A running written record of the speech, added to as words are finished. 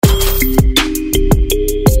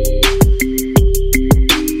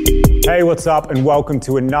what's up and welcome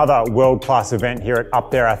to another world-class event here at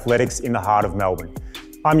Up There Athletics in the heart of Melbourne.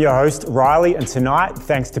 I'm your host, Riley, and tonight,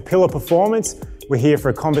 thanks to Pillar Performance, we're here for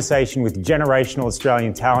a conversation with generational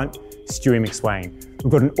Australian talent, Stewie McSweyn. We've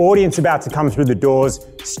got an audience about to come through the doors.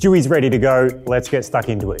 Stewie's ready to go. Let's get stuck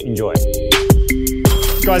into it. Enjoy.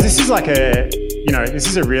 Guys, this is like this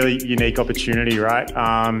is a really unique opportunity, right?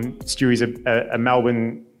 Stewie's a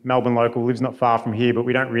Melbourne local, lives not far from here, but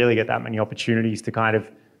we don't really get that many opportunities to kind of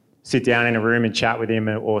sit down in a room and chat with him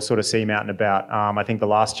or sort of see him out and about. I think the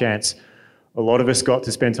last chance a lot of us got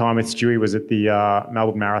to spend time with Stewie was at the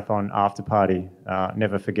Melbourne Marathon after party.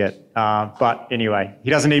 Never forget. But anyway,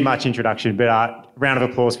 he doesn't need much introduction, but round of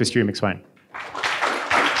applause for Stewie McSweyn.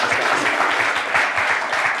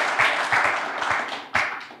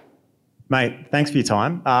 Mate, thanks for your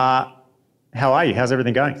time. How are you? How's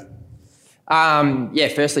everything going?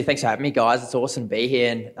 Firstly, thanks for having me, guys. It's awesome to be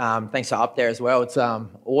here, and thanks for Up There as well. It's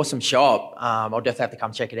awesome shop. I'll definitely have to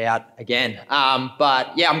come check it out again. I'm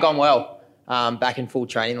going well. Back in full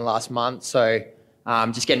training the last month, so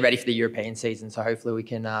just getting ready for the European season. So hopefully we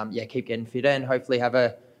can keep getting fitter and hopefully have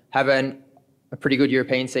a pretty good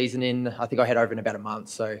European season in. I think I head over in about a month,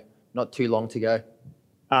 so not too long to go.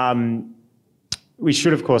 We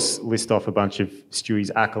should, of course, list off a bunch of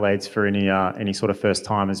Stewie's accolades for any sort of first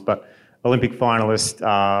timers, but Olympic finalist,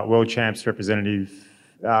 world champs representative.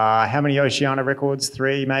 How many Oceania records?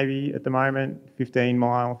 3 maybe at the moment. 15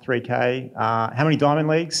 mile, 3K. How many Diamond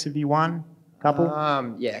Leagues have you won? Couple?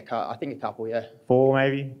 I think a couple, yeah. 4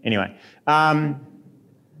 maybe? Anyway.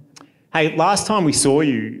 Hey, last time we saw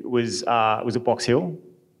you was at Box Hill.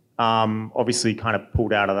 Obviously kind of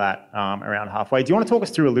pulled out of that around halfway. Do you want to talk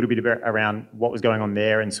us through a little bit around what was going on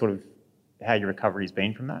there and sort of how your recovery's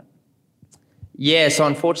been from that? Yeah, so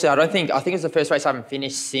unfortunately, I think it's the first race I haven't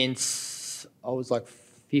finished since I was like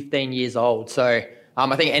 15 years old. So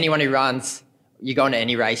I think anyone who runs, you go into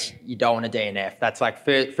any race, you don't want a DNF. That's like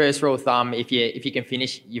first rule of thumb. If you can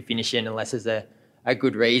finish, you finish in unless there's a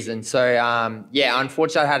good reason. So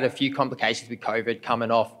unfortunately, I had a few complications with COVID coming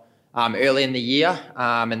off early in the year,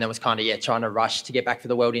 and then was kind of trying to rush to get back for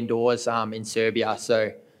the World Indoors in Serbia.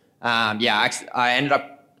 So I ended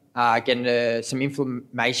up getting some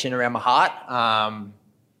inflammation around my heart.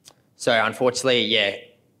 So unfortunately,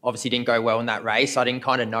 obviously didn't go well in that race. I didn't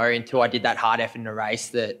kind of know until I did that hard effort in the race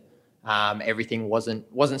that everything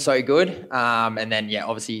wasn't so good. And then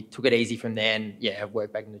obviously took it easy from there and have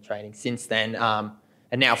worked back into training since then.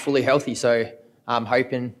 And now fully healthy. So I'm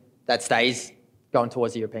hoping that stays going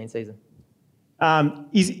towards the European season. I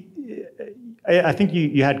think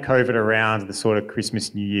you had COVID around the sort of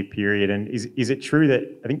Christmas, New Year period. And is it true that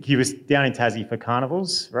I think you was down in Tassie for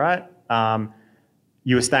carnivals, right?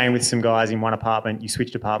 You were staying with some guys in one apartment. You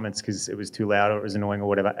switched apartments because it was too loud or it was annoying or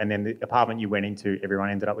whatever. And then the apartment you went into, everyone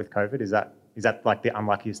ended up with COVID. Is that like the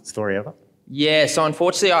unluckiest story ever? Yeah. So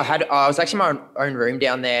unfortunately, I was actually in my own room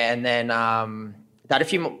down there, and then they had a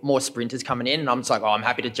few more sprinters coming in, and I'm just like, I'm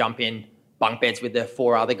happy to jump in bunk beds with the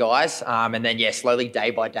 4 other guys. And then slowly day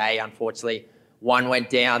by day, unfortunately, one went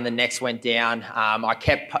down, the next went down. I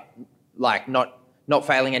kept not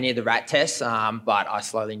failing any of the rat tests, but I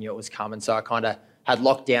slowly knew it was coming. So I kind of had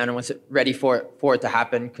locked down and was ready for it to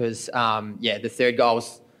happen because, the third guy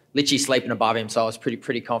was literally sleeping above him. So I was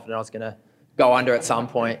pretty confident I was going to go under at some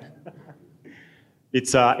point.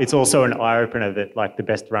 It's also an eye-opener that like the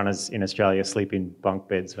best runners in Australia sleep in bunk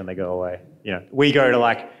beds when they go away. You know, we go to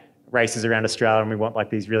like races around Australia and we want like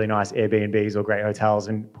these really nice Airbnbs or great hotels,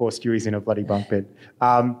 and poor Stewie's in a bloody bunk bed.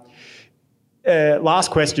 Last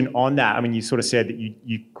question on that. I mean, you sort of said that you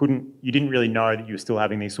didn't really know that you were still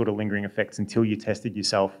having these sort of lingering effects until you tested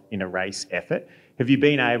yourself in a race effort. Have you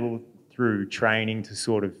been able through training to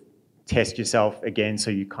sort of test yourself again so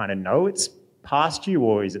you kind of know it's past you,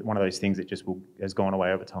 or is it one of those things that just has gone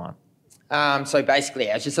away over time? So basically,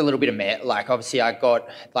 it was just a little bit of obviously I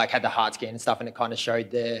had the heart scan and stuff, and it kind of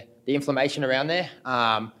showed the inflammation around there.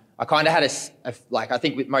 I kind of had I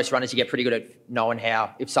think with most runners, you get pretty good at knowing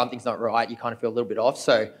how, if something's not right, you kind of feel a little bit off.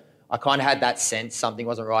 So I kind of had that sense something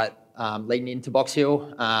wasn't right leading into Box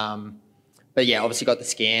Hill. Obviously got the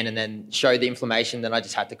scan and then showed the inflammation. Then I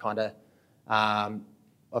just had to kind of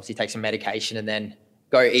obviously take some medication and then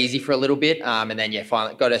go easy for a little bit. And then,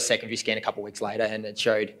 finally got a secondary scan a couple of weeks later, and it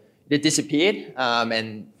showed it disappeared.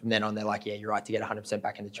 And from then on, they're like, you're right to get 100%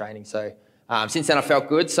 back into training. So since then I felt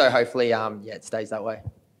good. So hopefully, it stays that way.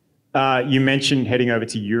 You mentioned heading over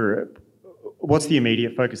to Europe. What's the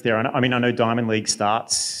immediate focus there? I know Diamond League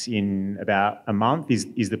starts in about a month.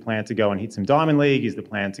 Is the plan to go and hit some Diamond League? Is the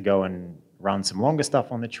plan to go and run some longer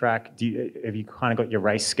stuff on the track? Have you kind of got your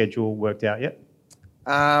race schedule worked out yet?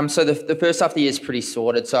 So the first half of the year is pretty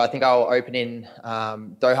sorted. So I think I'll open in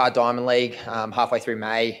Doha Diamond League halfway through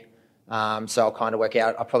May. So I'll kind of work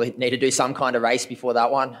out. I'll probably need to do some kind of race before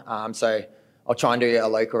that one. So I'll try and do a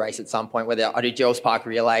local race at some point, whether I do Gerald's Park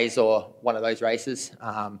Relays or one of those races.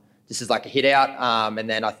 This is like a hit out. And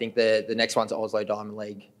then I think the next one's Oslo Diamond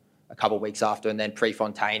League a couple of weeks after, and then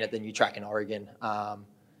Prefontaine at the new track in Oregon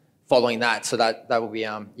following that. So that will be,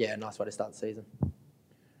 a nice way to start the season.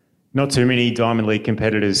 Not too many Diamond League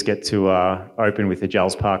competitors get to open with the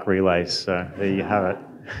Gerald's Park Relays, so there you have it.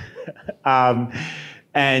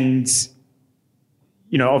 And,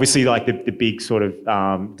 you know, obviously like the big sort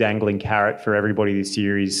of dangling carrot for everybody this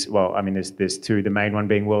year is, well, I mean, there's two, the main one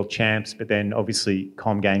being World Champs, but then obviously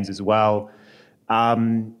Com Games as well.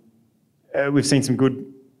 We've seen some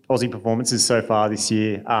good Aussie performances so far this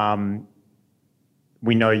year.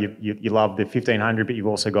 We know you love the 1500, but you've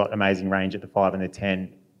also got amazing range at the 5 and the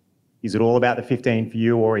 10. Is it all about the 15 for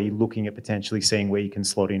you, or are you looking at potentially seeing where you can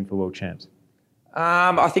slot in for World Champs?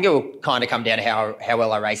 I think it will kind of come down to how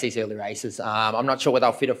well I race these early races. I'm not sure whether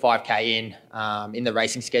I'll fit a 5K in the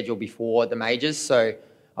racing schedule before the majors, so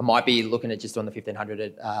I might be looking at just on the 1500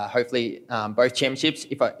 at hopefully both championships,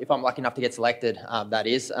 if I'm lucky enough to get selected, that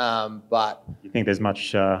is. But you think there's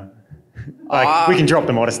much... we can drop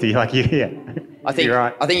the modesty, like, yeah. I think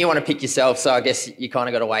right. I think you want to pick yourself, so I guess you kind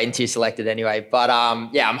of got to wait until you're selected anyway. But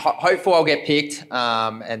I'm hopeful I'll get picked.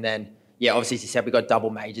 And then, obviously, as you said, we've got double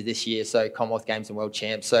major this year, so Commonwealth Games and World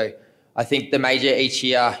Champs. So I think the major each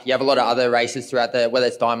year, you have a lot of other races throughout whether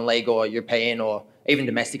it's Diamond League or European or even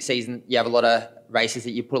domestic season, you have a lot of races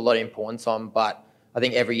that you put a lot of importance on. But I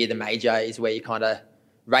think every year the major is where you kind of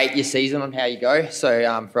rate your season on how you go.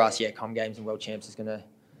 So for us, Com Games and World Champs is going to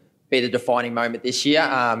be the defining moment this year.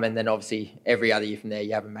 And then obviously every other year from there,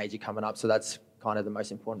 you have a major coming up. So that's kind of the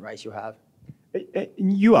most important race you'll have.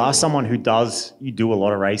 You are someone who you do a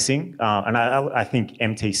lot of racing. And I think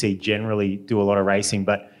MTC generally do a lot of racing,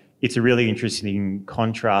 but it's a really interesting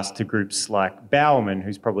contrast to groups like Bowerman,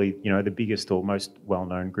 who's probably, the biggest or most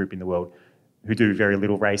well-known group in the world, who do very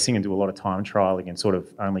little racing and do a lot of time trialling and sort of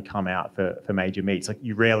only come out for major meets. Like,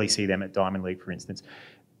 you rarely see them at Diamond League, for instance.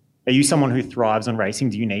 Are you someone who thrives on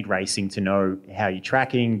racing? Do you need racing to know how you're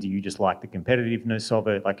tracking? Do you just like the competitiveness of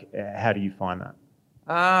it? Like, how do you find that?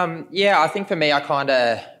 I think for me, I kind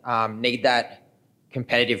of need that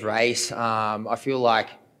competitive race. I feel like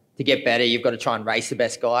to get better, you've got to try and race the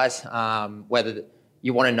best guys. Whether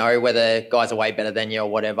you want to know whether guys are way better than you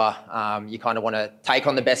or whatever, you kind of want to take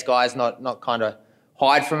on the best guys, not kind of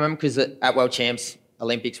hide from them, because at World Champs,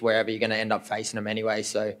 Olympics, wherever, you're going to end up facing them anyway.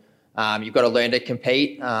 So you've got to learn to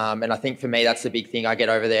compete. And I think for me, that's the big thing. I get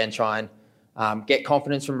over there and try and get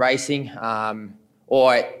confidence from racing.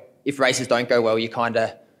 Or if races don't go well, you kind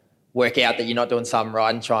of work out that you're not doing something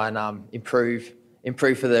right and try and improve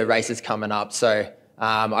for the races coming up. So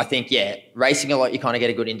I think, racing a lot, you kind of get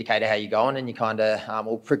a good indicator how you're going, and you kind of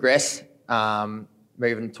will progress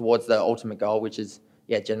moving towards the ultimate goal, which is,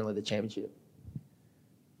 generally the championship.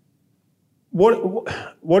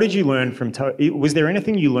 What did you learn from was there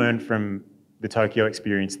anything you learned from the Tokyo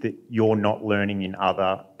experience that you're not learning in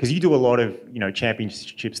other, because you do a lot of,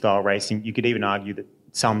 championship style racing. You could even argue that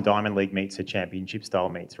some Diamond League meets are championship style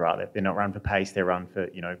meets, right? They're not run for pace, they're run for,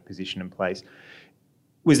 position and place.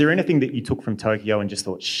 Was there anything that you took from Tokyo and just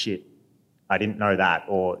thought, shit, I didn't know that,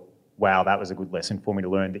 or wow, that was a good lesson for me to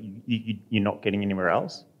learn that you're not getting anywhere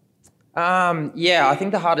else? I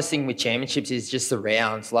think the hardest thing with championships is just the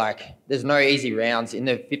rounds. Like, there's no easy rounds. In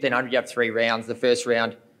the 1500, you have 3 rounds. The first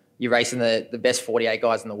round, you're racing the best 48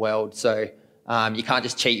 guys in the world. So you can't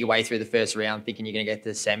just cheat your way through the first round thinking you're going to get to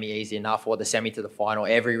the semi easy enough, or the semi to the final.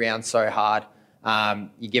 Every round's so hard.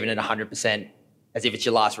 You're giving it 100% as if it's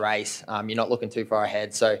your last race. You're not looking too far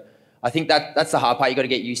ahead. So I think that's the hard part. You've got to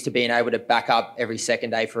get used to being able to back up every second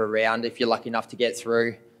day for a round if you're lucky enough to get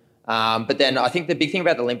through. But then I think the big thing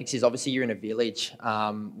about the Olympics is obviously you're in a village,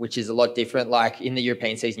 which is a lot different. Like, in the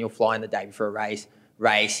European season, you'll fly in the day before a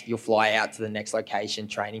race, you'll fly out to the next location,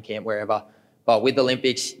 training camp, wherever. But with the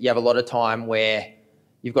Olympics, you have a lot of time where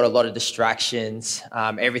you've got a lot of distractions.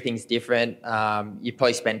 Everything's different. You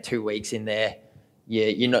probably spend 2 weeks in there.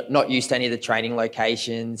 You're not used to any of the training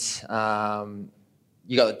locations.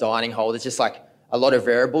 You got the dining hall. There's just like a lot of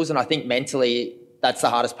variables. And I think mentally, that's the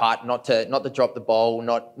hardest part, not to drop the ball,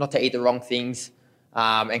 not to eat the wrong things,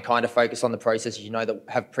 and kind of focus on the processes that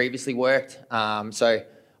have previously worked. So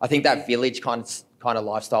I think that village kind of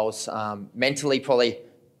lifestyles, mentally probably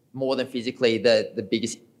more than physically, the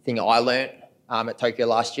biggest thing I learnt at Tokyo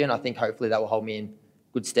last year, and I think hopefully that will hold me in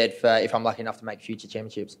good stead for if I'm lucky enough to make future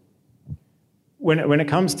championships. When it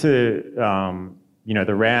comes to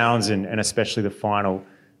the rounds and especially the final.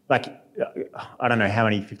 Like, I don't know how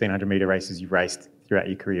many 1,500 metre races you've raced throughout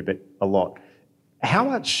your career, but a lot. How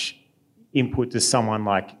much input does someone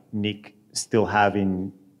like Nick still have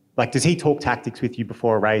in, like, does he talk tactics with you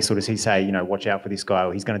before a race, or does he say, watch out for this guy,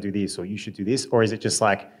 or he's going to do this, or you should do this? Or is it just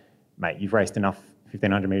like, mate, you've raced enough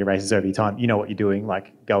 1,500 metre races over your time, you know what you're doing,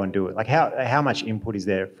 like, go and do it? Like, how much input is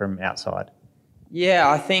there from outside? Yeah,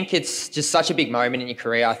 I think it's just such a big moment in your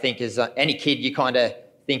career. I think as any kid, you're kind of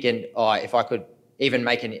thinking, if I could even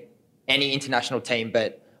make any international team.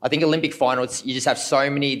 But I think Olympic finals, you just have so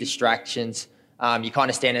many distractions. You kind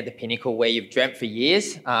of stand at the pinnacle where you've dreamt for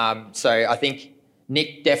years. So I think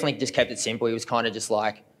Nick definitely just kept it simple. He was kind of just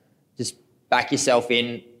like, just back yourself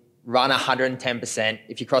in, run 110%.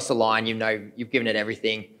 If you cross the line, you've given it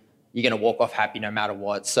everything. You're going to walk off happy no matter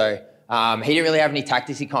what. So he didn't really have any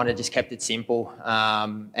tactics. He kind of just kept it simple.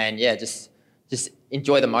 And yeah, just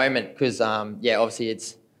enjoy the moment because, obviously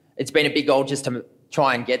it's been a big goal just to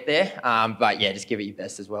try and get there. But yeah, just give it your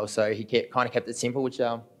best as well. So he kind of kept it simple, which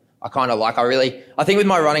I kind of like. I think with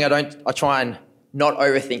my running, I try and not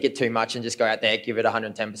overthink it too much and just go out there, give it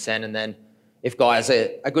 110%. And then if guys are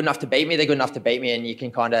good enough to beat me, they're good enough to beat me. And you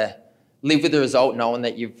can kind of live with the result knowing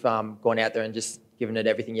that you've gone out there and just given it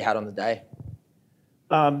everything you had on the day.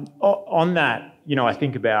 On that, I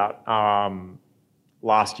think about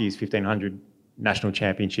last year's 1,500 national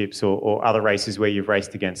championships or other races where you've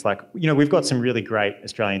raced against. Like, we've got some really great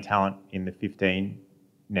Australian talent in the 15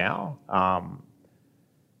 now.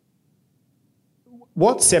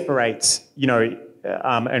 What separates,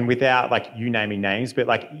 and without like you naming names, but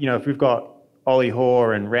like, if we've got Ollie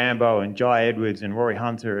Hoare and Rambo and Jai Edwards and Rory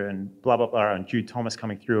Hunter and blah, blah, blah, and Jude Thomas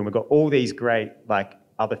coming through, and we've got all these great, like,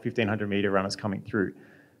 other 1,500 metre runners coming through.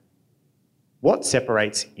 What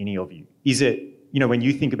separates any of you? Is it, when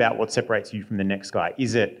you think about what separates you from the next guy,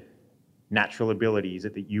 is it natural ability? Is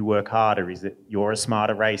it that you work harder? Is it you're a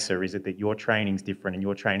smarter racer? Is it that your training's different and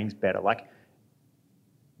your training's better? Like,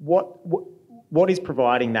 what is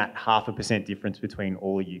providing that 0.5% difference between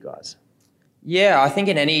all of you guys? Yeah, I think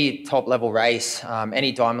in any top level race,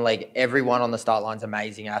 any Diamond League, everyone on the start line's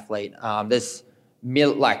amazing athlete. There's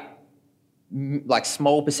like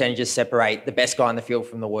small percentages separate the best guy in the field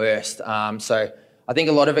from the worst. So I think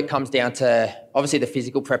a lot of it comes down to obviously the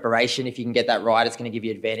physical preparation. If you can get that right, it's going to give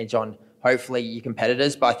you advantage on hopefully your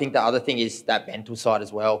competitors. But I think the other thing is that mental side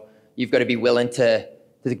as well. You've got to be willing to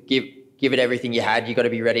give it everything you had. You've got to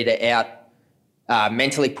be ready to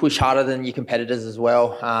mentally push harder than your competitors as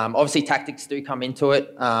well. Obviously tactics do come into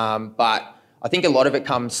it, but I think a lot of it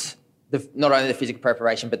comes not only the physical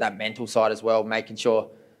preparation, but that mental side as well, making sure.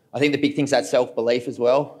 I think the big thing's that self-belief as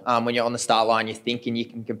well. When you're on the start line, you're thinking you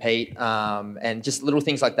can compete, and just little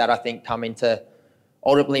things like that, I think, come into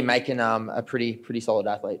ultimately making a pretty solid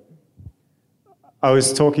athlete. I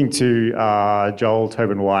was talking to Joel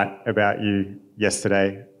Tobin White about you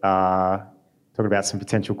yesterday, talking about some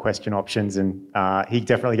potential question options, and he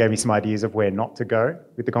definitely gave me some ideas of where not to go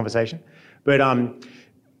with the conversation. But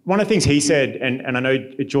one of the things he said, and I know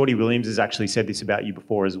Geordie Williams has actually said this about you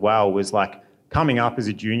before as well, was like, coming up as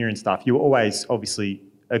a junior and stuff, you were always obviously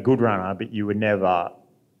a good runner, but you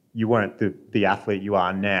weren't the athlete you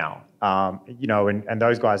are now. And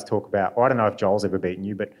those guys talk about, or I don't know if Joel's ever beaten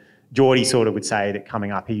you, but Geordie sort of would say that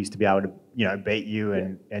coming up, he used to be able to, beat you,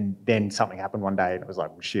 and then something happened one day and it was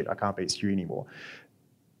like, well, shit, I can't beat Stu anymore.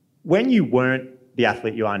 When you weren't the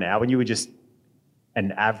athlete you are now, when you were just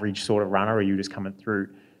an average sort of runner, or you were just coming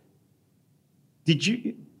through,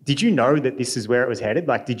 did you know that this is where it was headed?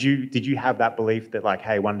 Like, did you have that belief that like,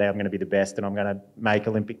 hey, one day I'm going to be the best and I'm going to make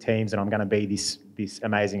Olympic teams and I'm going to be this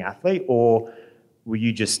amazing athlete? Or were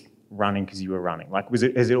you just running because you were running? Like,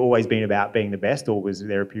 has it always been about being the best, or was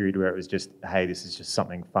there a period where it was just, hey, this is just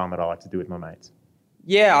something fun that I like to do with my mates?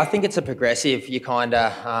 Yeah, I think it's a progressive. You kind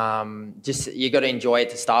of you got to enjoy it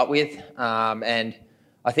to start with, and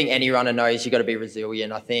I think any runner knows you got to be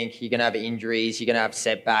resilient. I think you're going to have injuries, you're going to have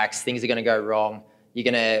setbacks, things are going to go wrong. You're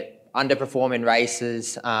going to underperform in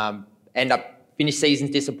races, end up finish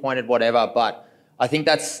seasons disappointed, whatever. But I think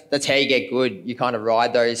that's how you get good. You kind of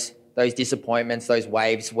ride those disappointments, those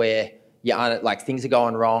waves where things are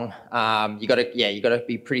going wrong. You got to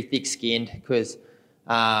be pretty thick-skinned because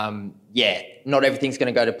not everything's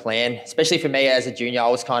going to go to plan. Especially for me as a junior, I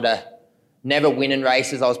was kind of never winning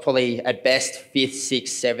races. I was probably at best 5th, 6th,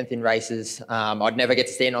 7th in races. I'd never get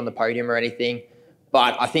to stand on the podium or anything.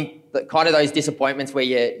 But I think that kind of those disappointments where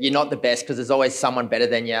you're not the best because there's always someone better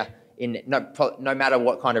than you in no matter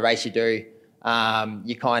what kind of race you do.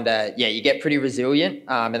 You kind of you get pretty resilient,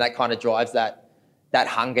 and that kind of drives that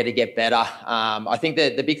hunger to get better. I think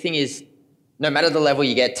the big thing is no matter the level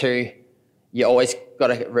you get to, you always got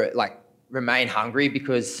to remain hungry,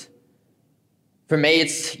 because for me,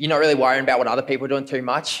 you're not really worrying about what other people are doing too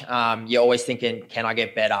much. You're always thinking, can I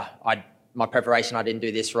get better? My preparation, I didn't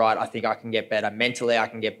do this right. I think I can get better. Mentally, I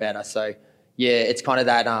can get better. So yeah, it's kind of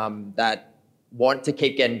that want to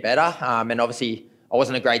keep getting better. And obviously, I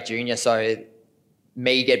wasn't a great junior, so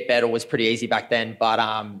me get better was pretty easy back then. But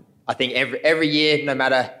I think every year, no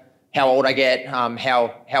matter how old I get,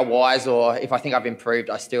 how wise, or if I think I've improved,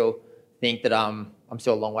 I still think that I'm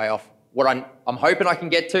still a long way off what I'm hoping I can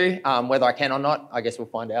get to. Whether I can or not, I guess we'll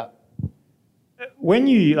find out. When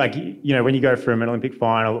you when you go from an Olympic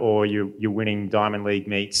final, or you're winning Diamond League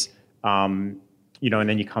meets, and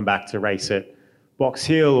then you come back to race at Box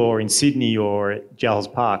Hill or in Sydney or at Giles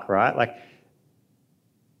Park, right? Like,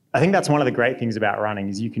 I think that's one of the great things about running,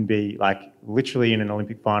 is you can be like literally in an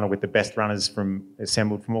Olympic final with the best runners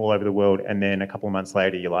assembled from all over the world, and then a couple of months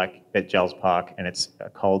later you're like at Giles Park and it's a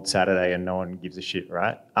cold Saturday and no one gives a shit,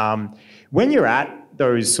 right? When you're at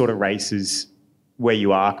those sort of races where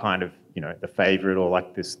you are kind of, the favourite, or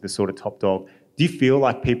like the sort of top dog, do you feel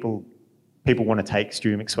like people want to take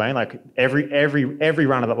Stu McSweyn? Like every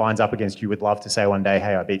runner that lines up against you would love to say one day,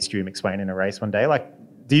 hey, I beat Stu McSweyn in a race one day. Like,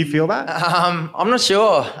 do you feel that? I'm not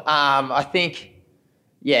sure. I think,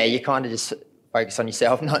 you kind of just focus on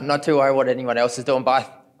yourself, not too worry what anyone else is doing.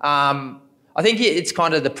 But I think it's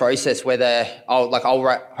kind of the process, whether I'll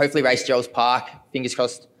hopefully race Giles Park. Fingers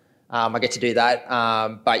crossed, I get to do that.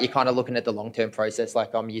 But you're kind of looking at the long-term process.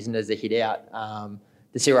 Like, I'm using it as a hit out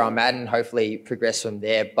to see where I'm at and hopefully progress from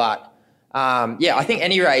there. But I think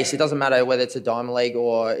any race, it doesn't matter whether it's a Diamond League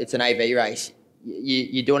or it's an AV race.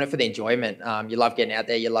 You're doing it for the enjoyment. You love getting out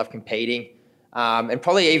there. You love competing. And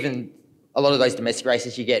probably even a lot of those domestic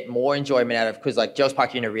races you get more enjoyment out of, because like Giles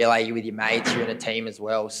Park, you're in a relay, you're with your mates, you're in a team as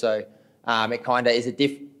well. So it kind of is a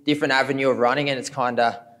different avenue of running, and it's kind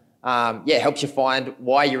of, helps you find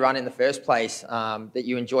why you run in the first place, that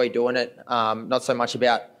you enjoy doing it. Not so much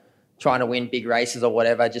about trying to win big races or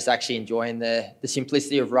whatever, just actually enjoying the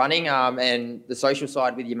simplicity of running and the social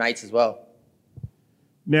side with your mates as well.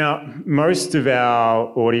 Now, most of our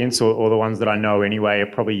audience, or the ones that I know anyway, are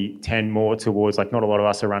probably tend more towards, like, not a lot of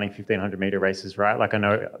us are running 1,500 metre races, right? Like, I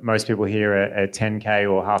know most people here are 10K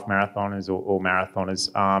or half marathoners or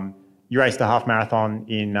marathoners. You raced a half marathon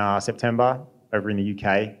in September over in the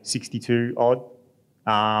UK, 62 odd.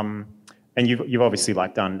 And you've obviously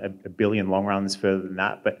like done a billion long runs further than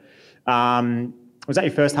that. But was that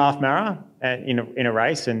your first half mara in a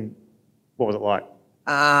race, and what was it like?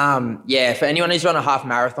 For anyone who's run a half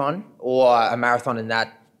marathon or a marathon, in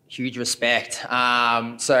that, huge respect. So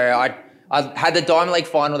I had the Diamond League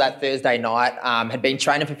final that Thursday night, had been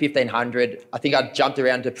training for 1,500. I think I jumped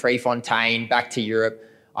around to Prefontaine, back to Europe.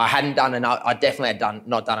 I hadn't done enough. I definitely had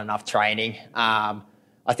not done enough training.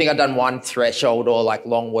 I think I'd done one threshold or like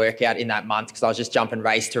long workout in that month, because I was just jumping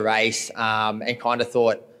race to race, and kind of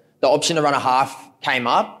thought the option to run a half came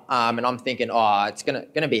up, and I'm thinking, it's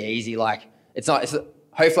gonna be easy. Like,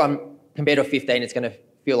 hopefully compared to a 15, it's gonna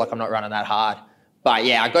feel like I'm not running that hard. But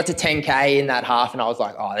yeah, I got to 10K in that half, and I was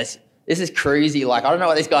like, this is cruisy. Like, I don't know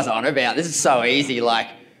what these guys are on about. This is so easy. Like,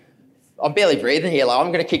 I'm barely breathing here. Like,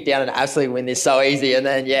 I'm gonna kick down and absolutely win this so easy. And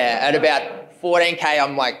then at about 14K,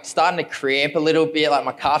 I'm like starting to cramp a little bit. Like,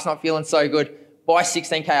 my calf's not feeling so good. By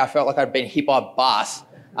 16K, I felt like I'd been hit by a bus,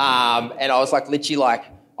 and I was like literally like,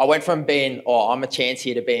 I went from being, I'm a chance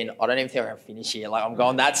here, to being, I don't even think I'm gonna finish here. Like, I'm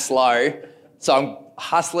going that slow. So I'm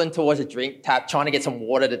hustling towards a drink tap, trying to get some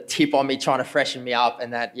water to tip on me, trying to freshen me up.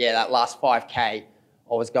 And that last 5K, I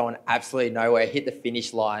was going absolutely nowhere. Hit the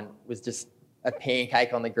finish line, was just a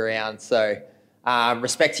pancake on the ground. So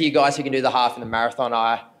respect to you guys who can do the half and the marathon.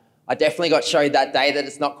 I definitely got showed that day that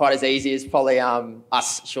it's not quite as easy as probably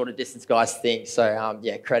us shorter distance guys think. So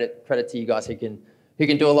credit to you guys who can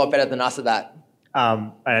do a lot better than us at that.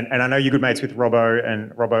 And I know you're good mates with Robbo,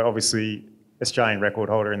 and Robbo obviously Australian record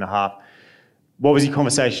holder in the half. What was your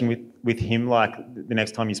conversation with him like the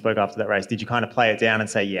next time you spoke after that race? Did you kind of play it down and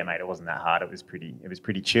say, yeah, mate, it wasn't that hard, it was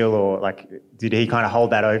pretty chill? Or like, did he kind of hold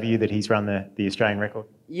that over you, that he's run the Australian record?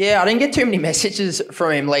 Yeah, I didn't get too many messages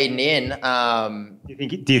from him leading in.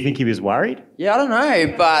 Do you think he was worried? Yeah, I don't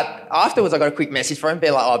know. But afterwards I got a quick message from him, be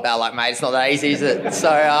like, like, mate, it's not that easy, is it?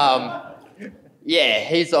 So,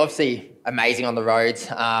 he's obviously amazing on the roads.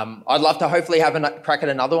 I'd love to hopefully have a crack at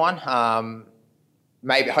another one.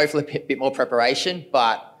 Maybe, hopefully a bit more preparation,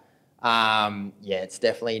 but it's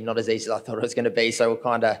definitely not as easy as I thought it was going to be. So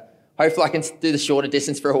we'll hopefully I can do the shorter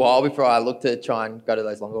distance for a while before I look to try and go to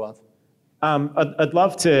those longer ones. I'd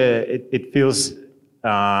love to, it feels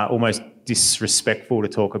almost disrespectful to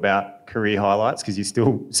talk about career highlights because you're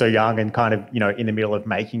still so young and kind of, in the middle of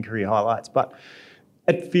making career highlights. But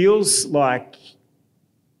it feels like,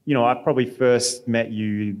 I probably first met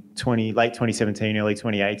you late 2017, early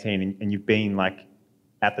 2018, and you've been like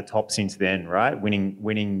at the top since then, right?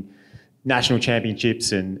 Winning national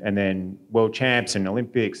championships and then world champs and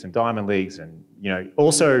Olympics and Diamond Leagues and,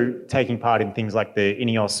 also taking part in things like the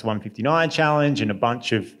Ineos 159 challenge and a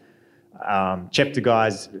bunch of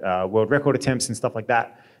Cheptegei's world record attempts and stuff like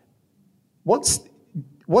that. What's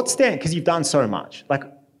because you've done so much, like,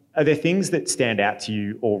 are there things that stand out to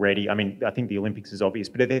you already? I mean, I think the Olympics is obvious,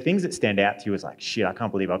 but are there things that stand out to you as like, shit, I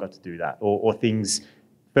can't believe I got to do that? Or things,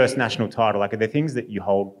 first national title, like, are there things that you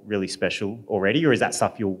hold really special already, or is that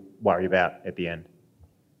stuff you'll worry about at the end?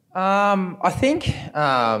 I think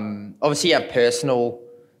obviously you have personal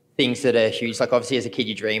things that are huge. Like, obviously as a kid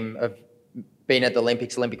you dream of being at the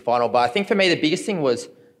Olympic final. But I think for me the biggest thing was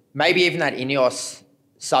maybe even that Ineos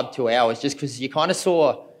sub 2 hours, just because you kind of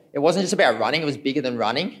saw it wasn't just about running, it was bigger than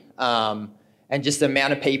running. And just the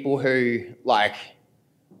amount of people who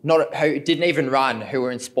didn't even run, who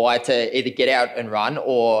were inspired to either get out and run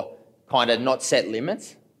or kind of not set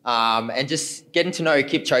limits. And just getting to know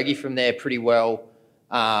Kipchoge from there pretty well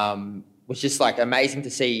was just like amazing to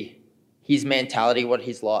see his mentality, what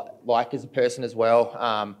he's like as a person as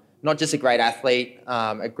well. Not just a great athlete,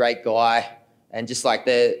 a great guy, and just like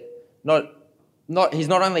he's not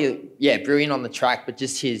only brilliant on the track, but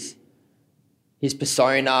just his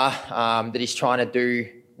persona that he's trying to do,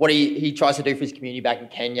 what he tries to do for his community back in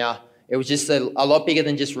Kenya. It was just a lot bigger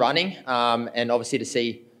than just running, and obviously to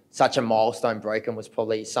see such a milestone broken was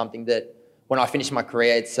probably something that when I finish my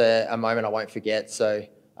career, it's a moment I won't forget. So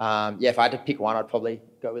if I had to pick one, I'd probably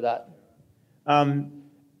go with that. How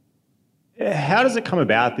does it come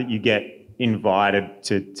about that you get invited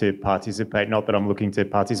to participate? Not that I'm looking to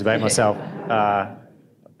participate myself, a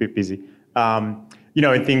bit busy.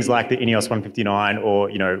 In things like the Ineos 159 or,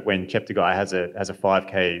 when Cheptegei has a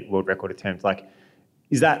 5K world record attempt, like,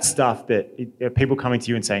 is that stuff that are people coming to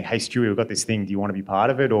you and saying, hey, Stewie, we've got this thing, do you want to be part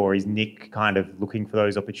of it? Or is Nick kind of looking for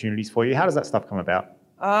those opportunities for you? How does that stuff come about?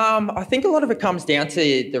 I think a lot of it comes down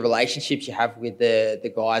to the relationships you have with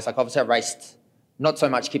the guys. Like, obviously I've raced not so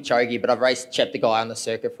much Kipchoge, but I've raced Cheptegei on the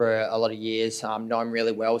circuit for a lot of years. Know him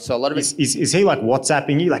really well. So a lot of it... Is he like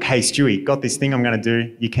WhatsApping you? Like, hey, Stewie, got this thing I'm going to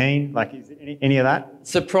do. You keen? Like, is any of that?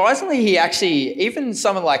 Surprisingly, he actually, even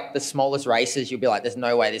some of like the smallest races, you'll be like, there's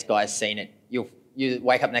no way this guy's seen it. You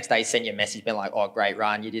wake up next day, send you a message being like, oh, great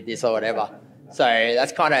run, you did this or whatever. So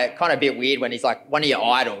that's kind of a bit weird when he's like one of your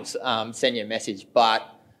idols, send you a message. But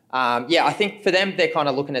I think for them, they're kind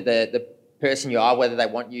of looking at the person you are, whether they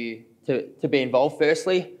want you to be involved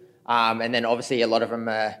firstly. And then obviously a lot of them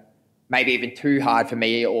are maybe even too hard for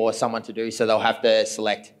me or someone to do, so they'll have to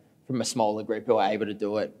select from a smaller group who are able to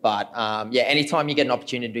do it. But anytime you get an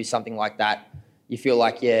opportunity to do something like that, you feel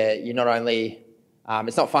like you're not only...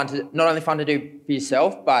 it's not only fun to do for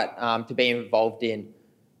yourself, but to be involved in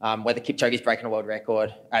whether Kipchoge's breaking a world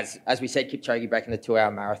record. As we said, Kipchoge breaking the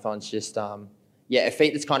 2-hour marathon's just a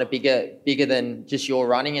feat that's kind of bigger than just your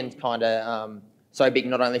running, and kind of so big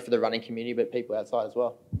not only for the running community but people outside as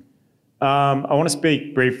well. I want to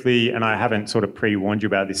speak briefly, and I haven't sort of pre-warned you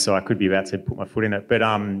about this, so I could be about to put my foot in it. But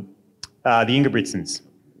the Ingebrigtsens,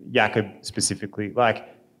 Jakob specifically, like,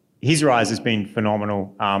 his rise has been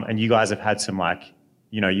phenomenal, and you guys have had some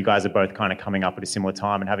you guys are both kind of coming up at a similar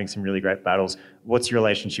time and having some really great battles. What's your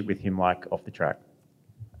relationship with him like off the track?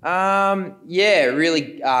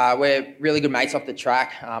 Really, we're really good mates off the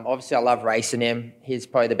track. Obviously, I love racing him. He's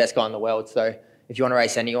probably the best guy in the world. So if you want to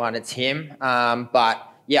race anyone, it's him. But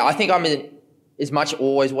I think I'm as much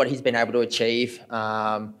always what he's been able to achieve.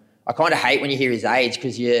 I kind of hate when you hear his age,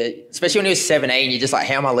 because especially when he was 17, you're just like,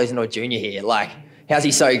 how am I losing to a junior here? Like, how's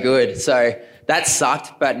he so good? So that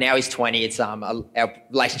sucked, but now he's 20. It's our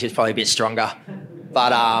relationship's probably a bit stronger.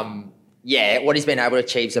 But what he's been able to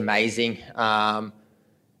achieve is amazing. And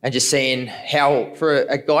just seeing how, for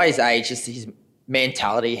a guy his age, just his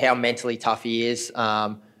mentality, how mentally tough he is.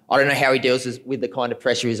 I don't know how he deals with the kind of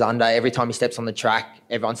pressure he's under. Every time he steps on the track,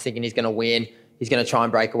 everyone's thinking he's going to win. He's going to try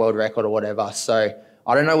and break a world record or whatever. So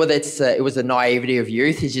I don't know whether it was the naivety of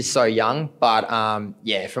youth. He's just so young. But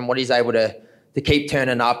from what he's able to keep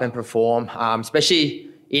turning up and perform, especially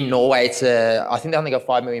in Norway, I think they only got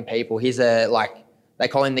 5 million people. He's they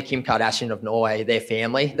call him the Kim Kardashian of Norway, their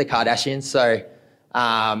family, the Kardashians. So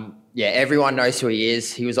everyone knows who he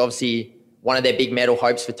is. He was obviously one of their big medal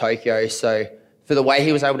hopes for Tokyo. So for the way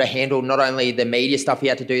he was able to handle not only the media stuff he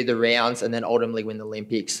had to do, the rounds, and then ultimately win the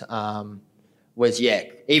Olympics, was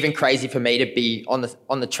even crazy for me to be on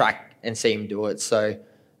the track and see him do it. So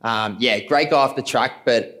great guy off the track,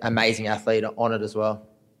 but amazing athlete on it as well.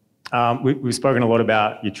 We've spoken a lot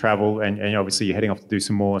about your travel and obviously you're heading off to do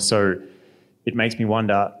some more. So it makes me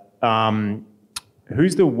wonder,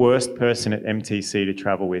 who's the worst person at MTC to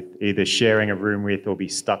travel with, either sharing a room with or be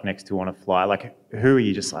stuck next to on a flight? Like, who are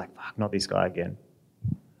you just like, fuck, not this guy again?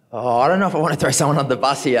 Oh, I don't know if I want to throw someone on the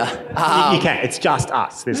bus here. You can. It's just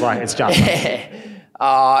us. It's just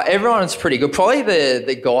us. Everyone's pretty good. Probably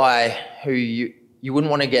the guy who you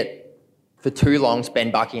wouldn't want to get for too long is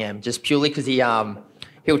Ben Buckingham, just purely because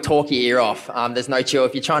he'll talk your ear off. There's no chill.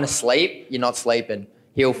 If you're trying to sleep, you're not sleeping.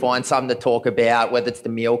 He'll find something to talk about, whether it's the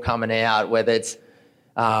meal coming out, whether it's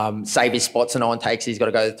save his spots and no one takes it, he's got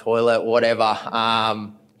to go to the toilet, whatever.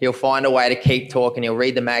 He'll find a way to keep talking. He'll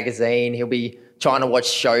read the magazine. He'll be trying to watch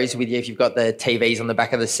shows with you if you've got the TVs on the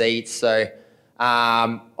back of the seats. So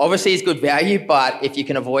obviously it's good value, but if you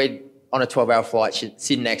can avoid on a 12-hour flight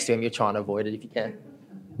sitting next to him, you're trying to avoid it if you can.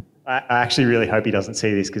 I actually really hope he doesn't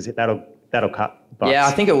see this because that'll cut butts. Yeah,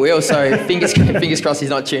 I think it will. So fingers crossed he's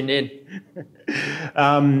not tuned in.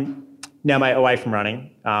 Now, mate, away from running,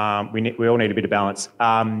 we all need a bit of balance.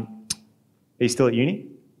 Are you still at uni?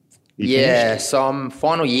 Finished? So I'm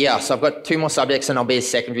final year. So I've got 2 more subjects and I'll be a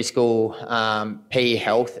secondary school PE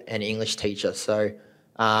health and English teacher. So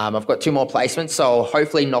I've got 2 more placements. So I'll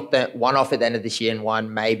hopefully knock that one off at the end of this year and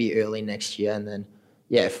one maybe early next year. And then,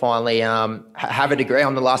 finally have a degree.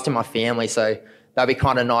 I'm the last in my family. So that'd be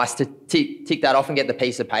kind of nice to tick that off and get the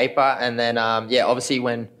piece of paper. And then, obviously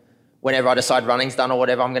whenever I decide running's done or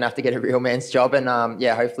whatever, I'm going to have to get a real man's job and,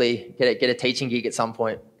 hopefully get a teaching gig at some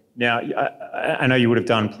point. Now, I know you would have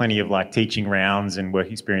done plenty of like teaching rounds and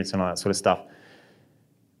work experience and all that sort of stuff.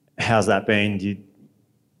 How's that been? Do you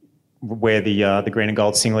wear the green and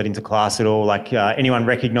gold singlet into class at all? Like anyone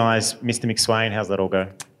recognise Mr. McSwain? How's that all go?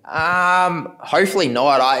 Hopefully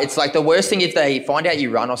not. It's like the worst thing if they find out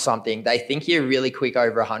you run or something, they think you're really quick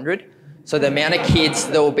over 100. So the amount of kids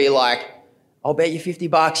that will be like, I'll bet you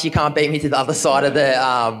 $50 you can't beat me to the other side of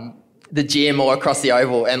the gym or across the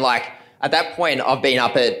oval. And like at that point, I've been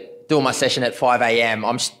up doing my session at 5 a.m.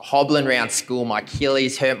 I'm hobbling around school. My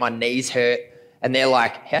Achilles hurt, my knees hurt. And they're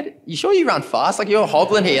like, you sure you run fast? Like you're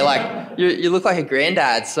hobbling here. Like you look like a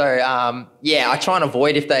granddad. So I try and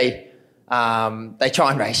avoid if they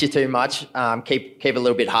try and race you too much. Keep a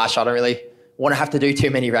little bit harsh. I don't really want to have to do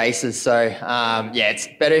too many races. So it's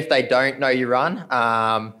better if they don't know you run.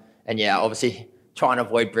 Obviously try and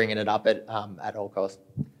avoid bringing it up at all costs.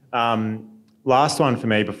 Last one for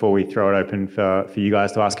me before we throw it open for you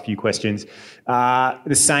guys to ask a few questions.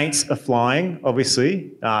 The Saints are flying,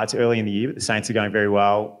 obviously. It's early in the year, but the Saints are going very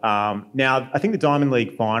well. Now, I think the Diamond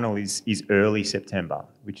League final is early September,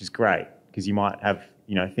 which is great because you might have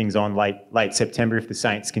things on late September if the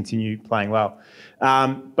Saints continue playing well.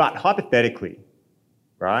 But hypothetically,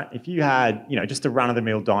 right, if you had just a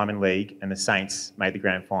run-of-the-mill Diamond League and the Saints made the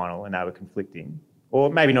grand final and they were conflicting,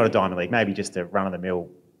 or maybe not a Diamond League, maybe just a run-of-the-mill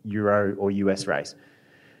Euro or US race,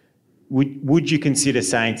 would you consider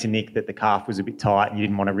saying to Nick that the calf was a bit tight and you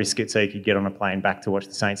didn't want to risk it so you could get on a plane back to watch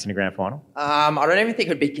the Saints in the grand final? I don't even think it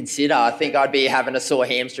would be considered. I think I'd be having a sore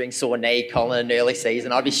hamstring, sore knee, calling an early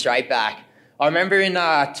season. I'd be straight back. I remember in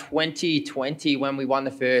 2020 when we won the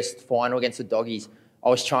first final against the Doggies, I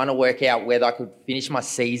was trying to work out whether I could finish my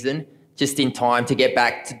season just in time to get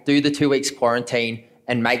back to do the 2 weeks quarantine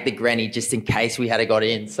and make the granny just in case we had got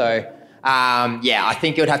in. So I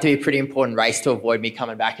think it would have to be a pretty important race to avoid me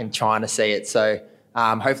coming back and trying to see it. So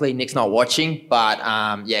hopefully Nick's not watching, but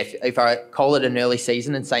if I call it an early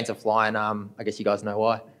season and Saints are flying, I guess you guys know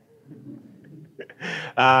why.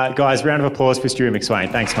 Guys, round of applause for Stuart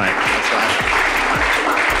McSwain. Thanks, mate.